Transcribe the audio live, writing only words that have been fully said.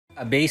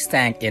A base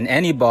tank in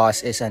any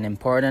boss is an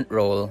important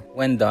role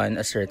when done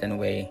a certain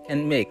way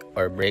can make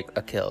or break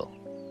a kill.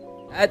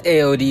 At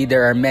AoD,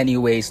 there are many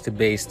ways to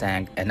base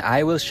tank and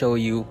I will show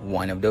you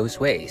one of those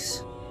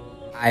ways.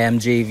 I am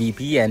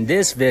JVP and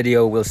this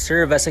video will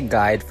serve as a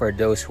guide for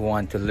those who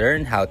want to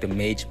learn how to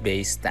mage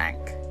base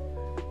tank.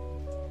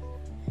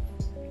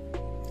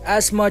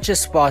 As much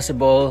as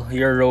possible,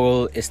 your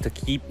role is to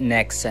keep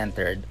Nex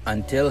centered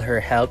until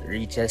her health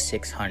reaches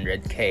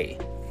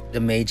 600k. The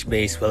mage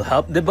base will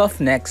help debuff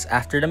Nex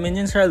after the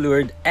minions are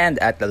lured and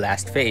at the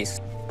last phase.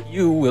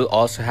 You will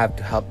also have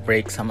to help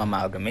break some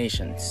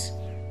amalgamations.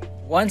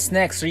 Once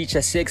Nex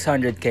reaches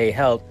 600k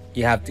health,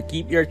 you have to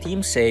keep your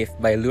team safe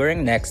by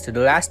luring Nex to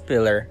the last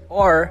pillar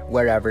or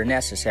wherever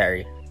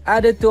necessary.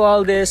 Added to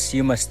all this,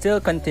 you must still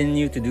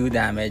continue to do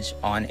damage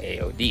on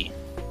AoD.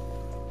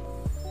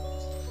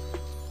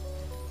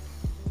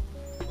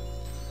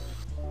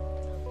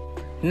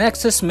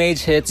 Nex's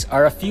mage hits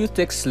are a few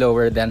ticks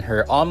slower than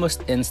her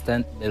almost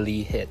instant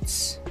melee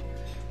hits.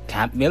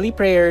 Camp melee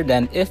prayer,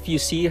 then if you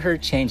see her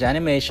change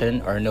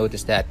animation or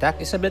notice the attack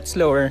is a bit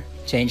slower,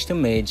 change to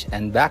mage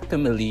and back to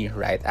melee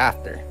right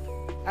after.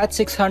 At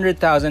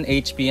 600,000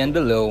 HP and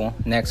below,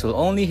 Nex will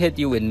only hit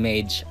you with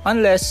mage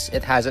unless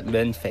it hasn't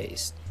been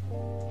phased.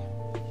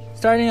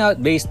 Starting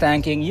out base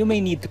tanking, you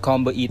may need to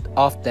combo eat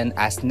often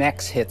as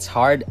Nex hits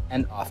hard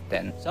and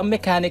often. Some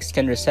mechanics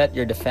can reset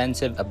your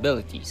defensive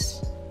abilities.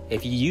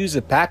 If you use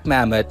a pack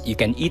mammoth, you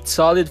can eat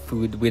solid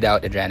food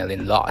without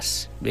adrenaline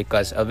loss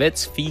because of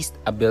its feast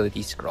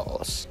ability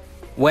scrolls.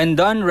 When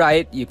done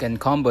right, you can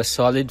combo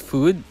solid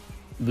food,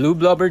 blue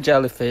blubber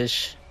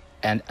jellyfish,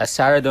 and a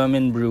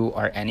Saradomin brew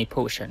or any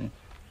potion.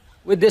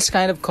 With this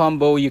kind of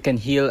combo, you can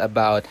heal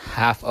about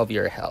half of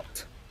your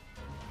health.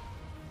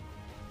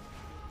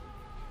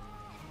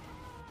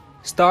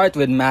 Start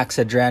with max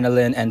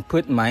adrenaline and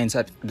put mines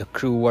at the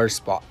crew war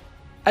spot.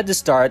 At the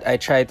start, I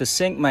tried to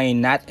sync my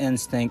Nat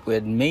Instinct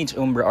with Mage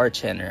Umbra or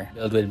Chinner,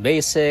 build with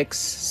basics,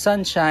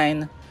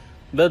 Sunshine,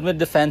 build with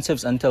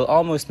defensives until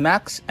almost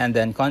max, and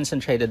then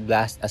concentrated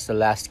blast as the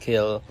last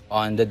kill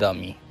on the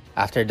dummy.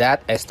 After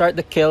that, I start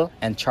the kill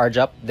and charge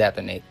up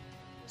detonate.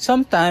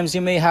 Sometimes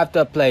you may have to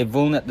apply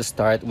Vuln at the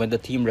start when the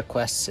team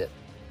requests it.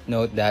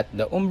 Note that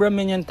the Umbra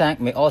minion tank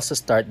may also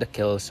start the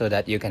kill so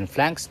that you can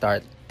flank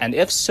start, and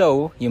if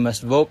so, you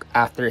must Voke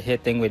after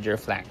hitting with your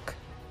flank.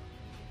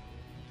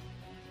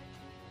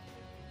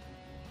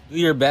 Do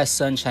your best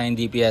Sunshine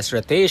DPS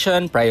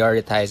rotation,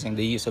 prioritizing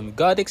the use of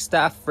Gothic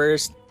Staff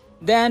first,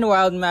 then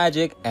Wild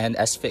Magic and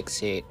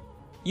Asphyxiate.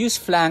 Use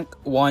flank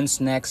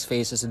once Nex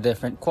faces a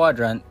different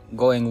quadrant,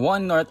 going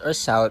one north or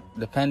south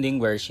depending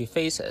where she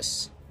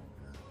faces.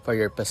 For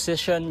your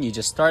position, you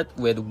just start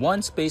with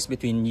one space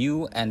between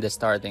you and the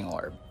starting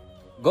orb.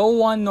 Go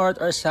one north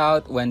or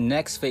south when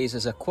Nex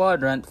faces a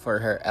quadrant for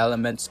her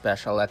element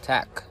special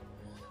attack,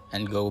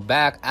 and go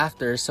back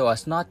after so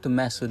as not to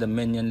mess with the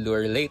minion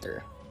lure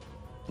later.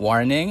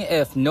 Warning,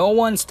 if no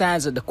one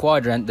stands at the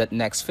quadrant that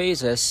Nex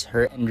faces,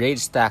 her enrage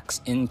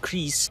stacks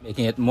increase,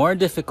 making it more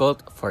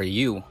difficult for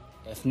you.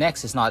 If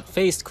Nex is not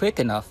phased quick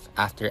enough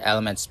after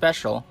element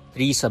special,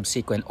 3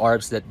 subsequent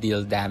orbs that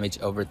deal damage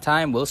over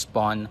time will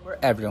spawn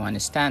where everyone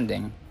is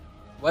standing.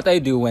 What I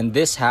do when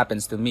this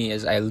happens to me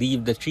is I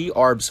leave the 3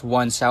 orbs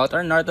one south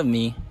or north of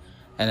me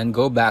and then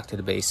go back to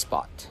the base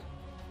spot.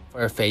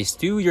 For phase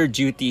 2, your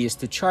duty is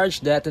to charge,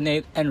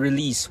 detonate, and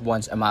release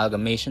once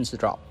amalgamations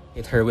drop.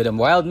 Hit her with a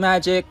Wild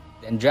Magic,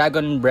 then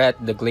Dragon Breath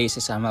the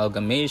Glazes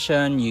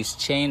Amalgamation, use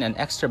Chain and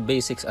extra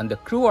basics on the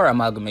crew or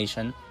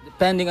amalgamation.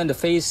 Depending on the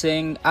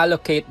phasing,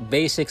 allocate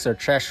basics or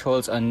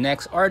thresholds on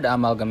Nex or the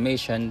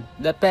amalgamation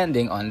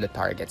depending on the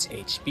target's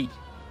HP.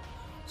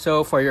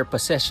 So for your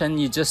position,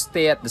 you just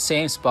stay at the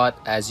same spot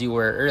as you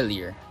were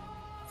earlier.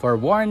 For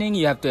warning,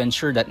 you have to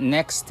ensure that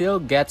Nex still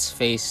gets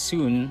phased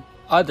soon,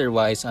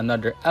 otherwise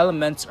another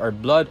Elements or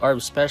Blood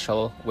Orb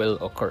special will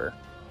occur.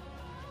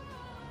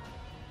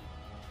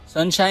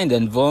 Sunshine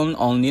then Vuln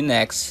only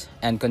Nex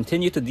and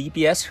continue to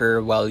DPS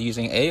her while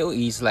using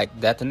AoEs like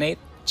Detonate,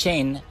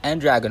 Chain, and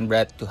Dragon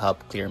Breath to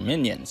help clear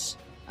minions.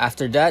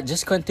 After that,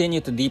 just continue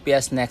to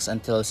DPS Nex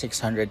until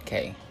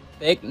 600k.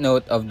 Take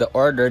note of the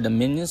order the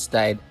minions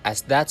died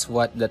as that's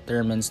what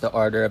determines the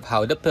order of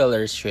how the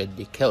pillars should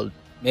be killed.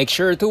 Make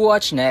sure to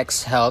watch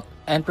Nex health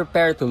and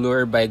prepare to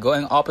lure by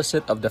going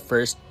opposite of the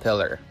first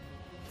pillar.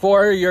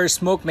 For your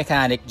smoke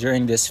mechanic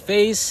during this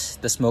phase,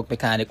 the smoke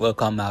mechanic will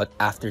come out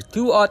after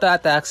 2 auto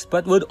attacks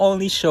but would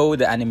only show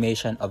the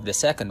animation of the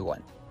second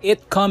one.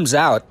 It comes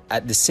out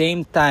at the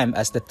same time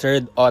as the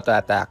third auto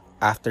attack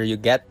after you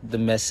get the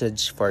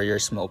message for your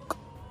smoke.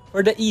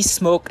 For the east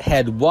smoke,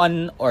 head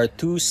 1 or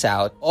 2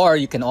 south, or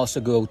you can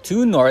also go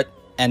 2 north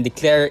and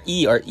declare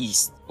E or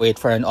east. Wait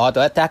for an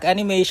auto attack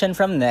animation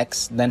from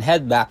Nex, then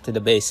head back to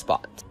the base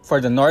spot. For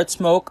the north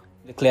smoke,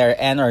 declare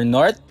N or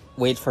north,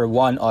 wait for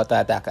 1 auto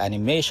attack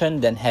animation,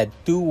 then head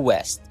 2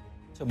 west.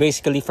 So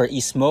basically for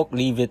east smoke,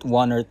 leave it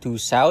 1 or 2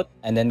 south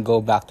and then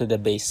go back to the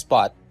base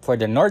spot. For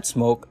the north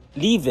smoke,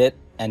 leave it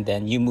and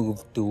then you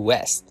move to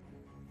west.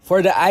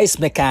 For the ice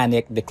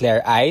mechanic,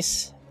 declare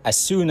ice as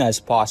soon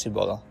as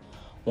possible.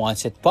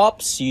 Once it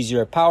pops, use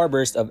your power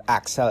burst of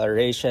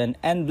acceleration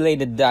and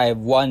bladed dive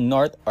 1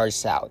 north or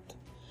south.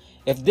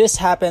 If this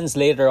happens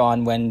later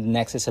on when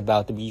next is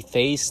about to be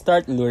phased,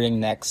 start luring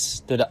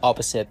next to the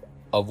opposite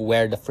of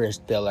where the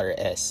first pillar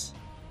is.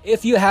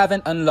 If you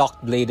haven't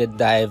unlocked bladed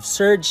dive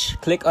surge,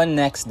 click on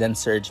next then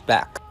surge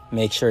back.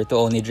 Make sure to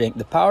only drink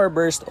the power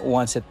burst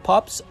once it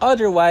pops,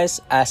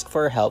 otherwise ask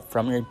for help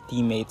from your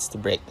teammates to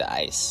break the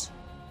ice.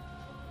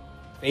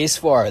 Phase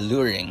 4,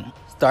 luring.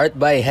 Start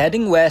by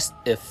heading west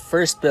if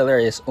first pillar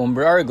is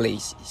Umbra or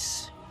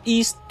Glacis.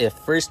 East if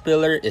first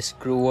pillar is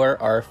Kruor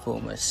or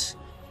Fumus.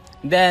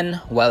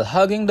 Then, while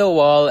hugging the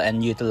wall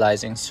and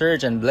utilizing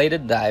surge and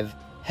bladed dive,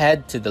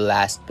 head to the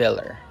last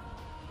pillar.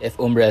 If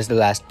Umbra is the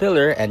last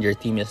pillar and your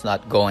team is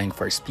not going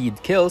for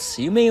speed kills,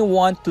 you may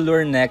want to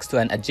lure next to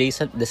an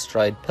adjacent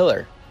destroyed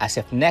pillar, as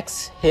if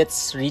next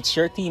hits reach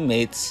your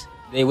teammates,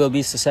 they will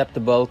be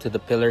susceptible to the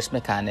pillar's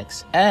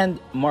mechanics and,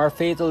 more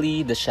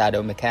fatally, the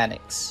shadow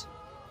mechanics.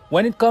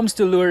 When it comes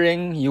to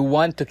luring, you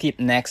want to keep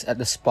next at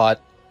the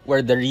spot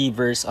where the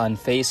reavers on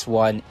phase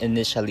 1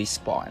 initially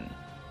spawn.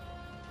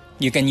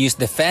 You can use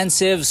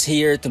defensives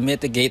here to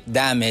mitigate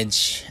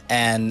damage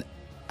and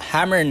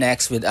hammer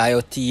next with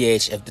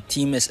IOTH if the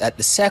team is at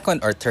the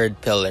second or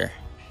third pillar,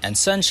 and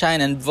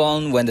Sunshine and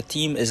Vuln when the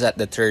team is at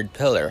the third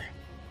pillar.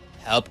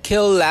 Help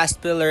kill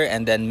last pillar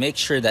and then make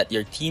sure that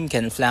your team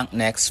can flank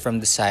next from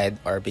the side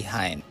or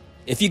behind.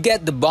 If you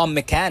get the bomb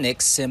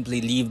mechanics,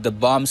 simply leave the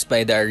bombs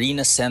by the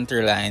arena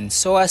center line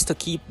so as to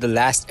keep the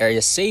last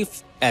area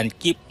safe and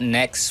keep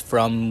next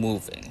from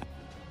moving.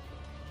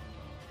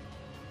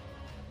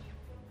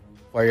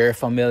 For your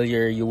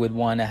familiar, you would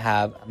want to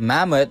have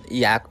Mammoth,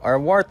 Yak, or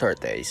War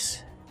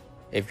Tortoise.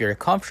 If you're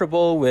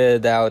comfortable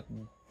without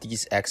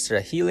these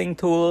extra healing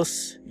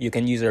tools, you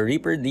can use a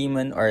Reaper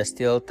Demon or a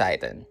Steel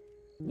Titan.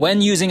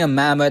 When using a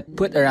Mammoth,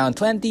 put around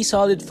 20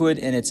 solid food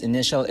in its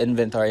initial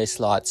inventory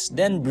slots,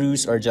 then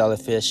Bruise or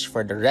Jellyfish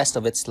for the rest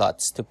of its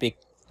slots to pick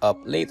up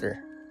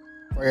later.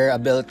 For your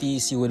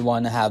abilities, you would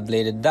want to have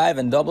Bladed Dive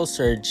and Double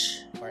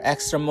Surge for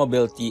extra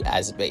mobility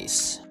as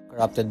base.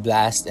 Corrupted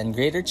Blast and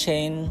Greater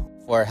Chain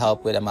for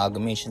help with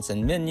amalgamations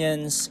and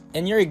minions.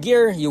 In your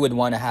gear, you would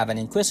want to have an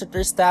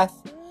Inquisitor Staff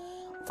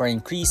for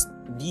increased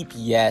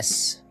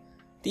DPS.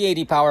 The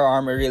 80 power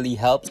armor really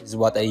helps, is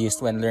what I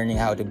used when learning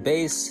how to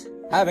base.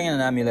 Having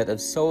an Amulet of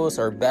Souls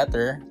or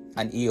better,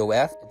 an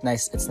EOF.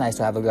 It's nice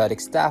to have a Gothic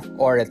Staff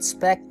or its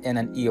spec in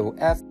an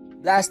EOF.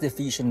 Blast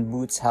Diffusion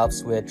Boots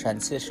helps with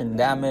transition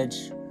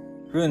damage.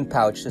 Rune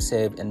Pouch to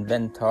save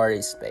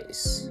inventory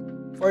space.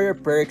 For your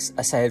perks,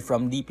 aside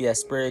from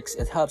DPS perks,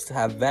 it helps to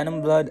have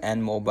Venom Blood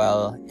and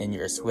Mobile in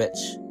your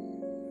switch.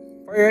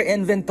 For your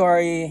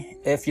inventory,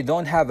 if you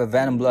don't have a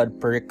Venom Blood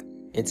perk,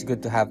 it's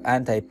good to have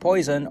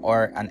Anti-Poison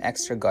or an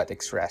extra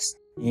Gothic's Rest.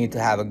 You need to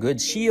have a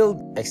good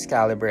shield,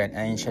 Excalibur and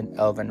Ancient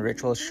Elven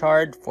Ritual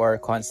Shard for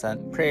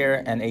constant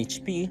prayer and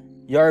HP.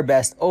 Your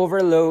best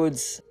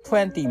overloads,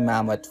 20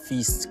 Mammoth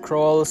Feast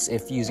Scrolls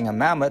if using a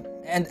Mammoth,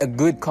 and a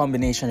good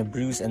combination of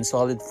Bruise and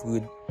Solid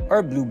Food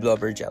or Blue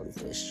Blubber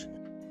Jellyfish.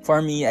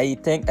 For me, I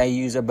think I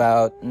use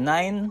about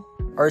 9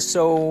 or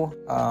so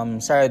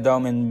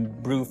Saradomin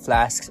Brew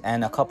Flasks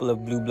and a couple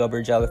of Blue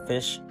Blubber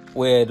Jellyfish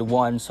with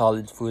 1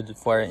 Solid Food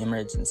for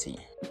emergency.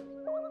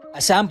 A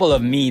sample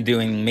of me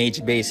doing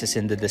Mage Base is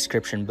in the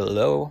description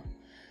below.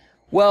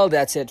 Well,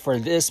 that's it for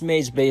this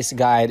Mage Base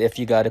guide. If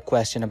you got a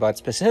question about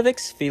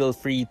specifics, feel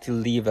free to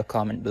leave a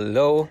comment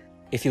below.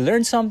 If you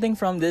learned something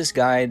from this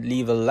guide,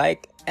 leave a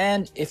like.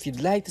 And if you'd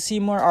like to see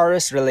more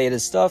Aurus related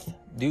stuff,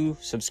 do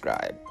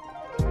subscribe.